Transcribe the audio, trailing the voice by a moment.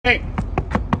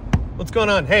What's going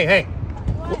on? Hey, hey.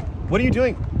 What? What are you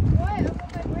doing? What? I'm on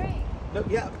my break. No,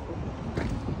 yeah.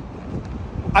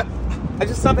 I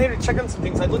just stopped here to check on some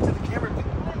things. I looked at the camera.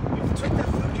 You took that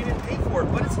food. You didn't pay for it.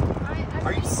 What is?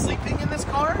 Are you sleeping in this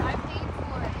car? I paid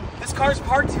for it. This car's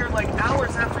parked here like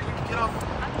hours after you get off.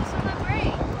 I'm just on my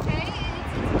break, okay?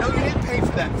 No, you didn't pay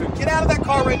for that food. Get out of that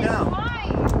car right now. Why?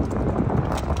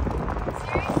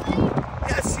 Seriously?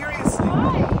 Yeah, seriously.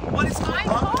 Why? What is It's my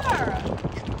going on? car.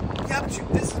 Yeah,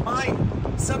 but this is my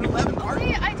 7-Eleven car.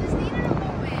 Okay, I just needed a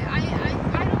moment. I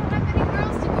don't have anywhere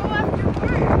else to go after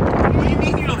work. Okay? What do you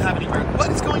mean you don't have anywhere? What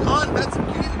is going on? You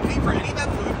didn't pay for any of that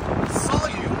food. I saw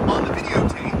you on the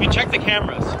videotape. We checked the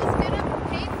cameras. I was gonna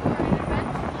pay for it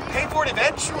eventually. Pay for it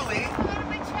eventually? It's out of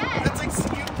my check. That's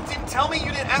like, you didn't tell me you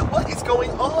didn't have. What is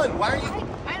going on? Why are you?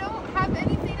 I don't have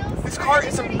anything else. This to car do.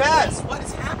 is a mess. What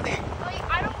is happening? Like,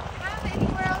 I don't have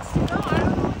anywhere else to go. I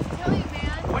don't know what to tell you,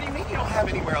 man. What do you mean you don't have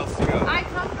anywhere else to go? I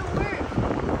come to work.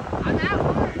 I'm at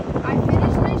work. I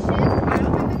finish my shift. I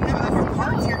don't have anywhere Yeah, but else your to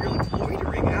car's go. here. You're like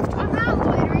loitering after. I'm not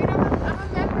loitering. I'm a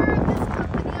member of this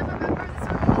company. I'm a member of this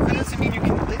That organization. doesn't mean you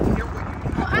can live here.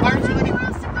 Well, I Why don't aren't you have living? anywhere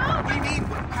else to go. What do you mean?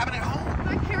 What happened at home?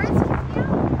 My parents kicked me out.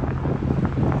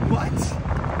 What?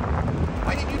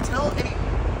 Why didn't you tell any?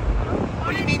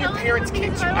 What do you mean your parents kicked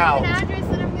you If I don't out? have an address,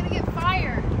 then I'm gonna get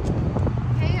fired.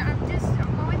 Okay, I'm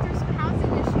going through some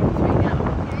housing issues right now.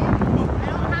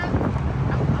 Okay,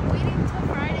 I'm waiting until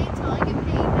Friday until I get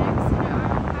paid next, and I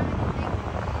don't have anything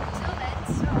until then.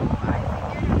 So I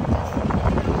figured I would just,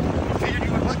 You figured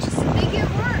you would what? Just make it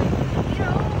work.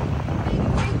 Maybe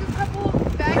make a couple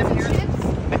bags of chips.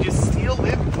 and just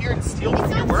live here and steal It's from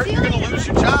your not work? You're gonna stealing. lose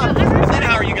your job. I'm not And then trying how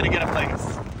to- are you gonna get a place? I'm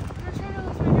not trying to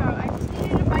lose my job. I just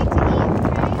needed a bite to eat.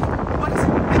 Okay. What is it?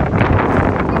 I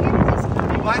get a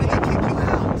discount. Why did they kick you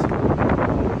out?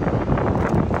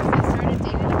 I started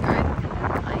dating a guy that I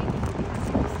didn't like because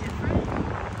he was different.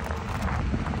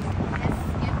 His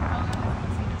skin color wasn't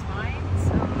the same as mine,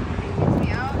 so they kicked me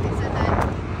out. They said that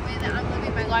when I'm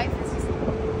living my life is just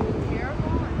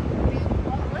terrible, and they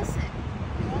won't listen.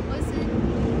 They won't listen.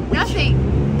 Nothing.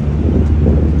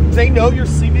 They know you're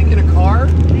sleeping in a car?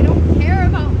 They don't care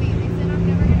about me. They said I'm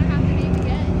never gonna have to date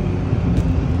again.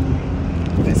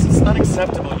 This is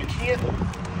unacceptable. You can't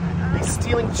be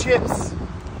stealing chips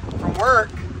from work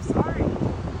I'm sorry.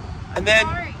 and then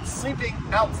Sorry. sleeping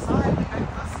outside at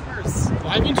customers.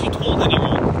 Why haven't you told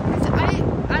anyone?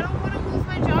 I don't want to lose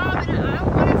my job, and I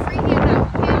don't want a free handout.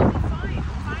 Okay, I'll be fine. I'm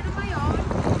fine on my own.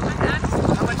 I'm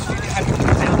absolutely How much do you have to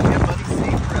put down to get money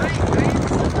saved for I have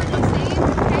some money saved,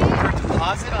 okay? your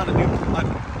deposit on a new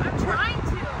I'm trying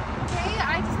to, okay? I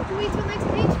just have to wait till next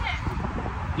paycheck.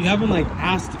 You haven't like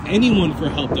asked anyone for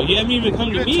help though. You haven't even come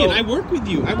to Good, me, so- and I work with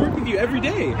you. I work with you every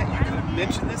day. Yeah, you could have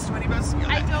mentioned this to any of us.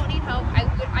 I don't need help. I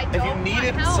If you don't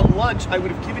needed want help. some lunch, I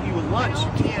would have given you a lunch. I You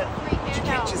don't need can't. a free You can't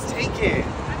handout. just take it.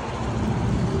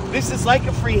 This is like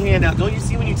a free handout. Don't you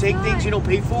see when you take things you don't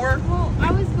pay for? Well,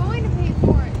 I was going to pay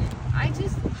for it.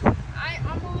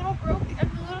 I'm a little broke.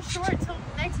 I'm a little short till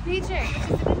next paycheck,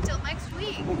 which isn't until next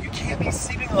week. Well, you can't be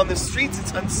sleeping on the streets.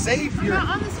 It's unsafe. I'm not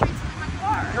on the streets in my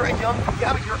car. You're a young.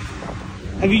 Yeah, but you're.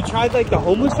 Have you tried like the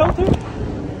homeless shelter?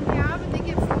 Yeah, but they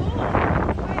get full.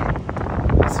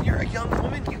 Quick. So you're a young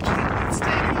woman. You can't stay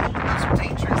at home. Those are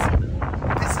dangerous.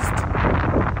 This is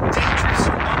dangerous.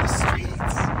 You're on the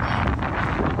streets.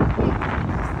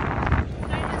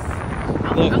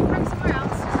 I'll park somewhere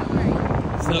else. Just don't worry.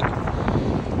 Look,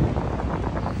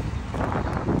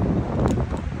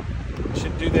 I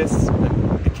should do this, but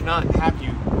I cannot have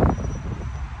you.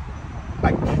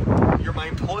 You're my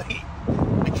employee.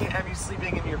 I can't have you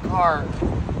sleeping in your car.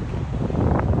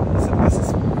 So this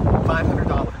is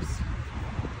 $500.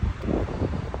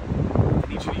 I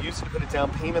need you to use it to put a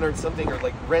down payment or something, or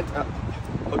like rent a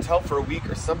hotel for a week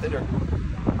or something, or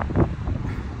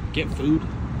get food.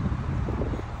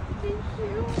 Thank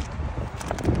you.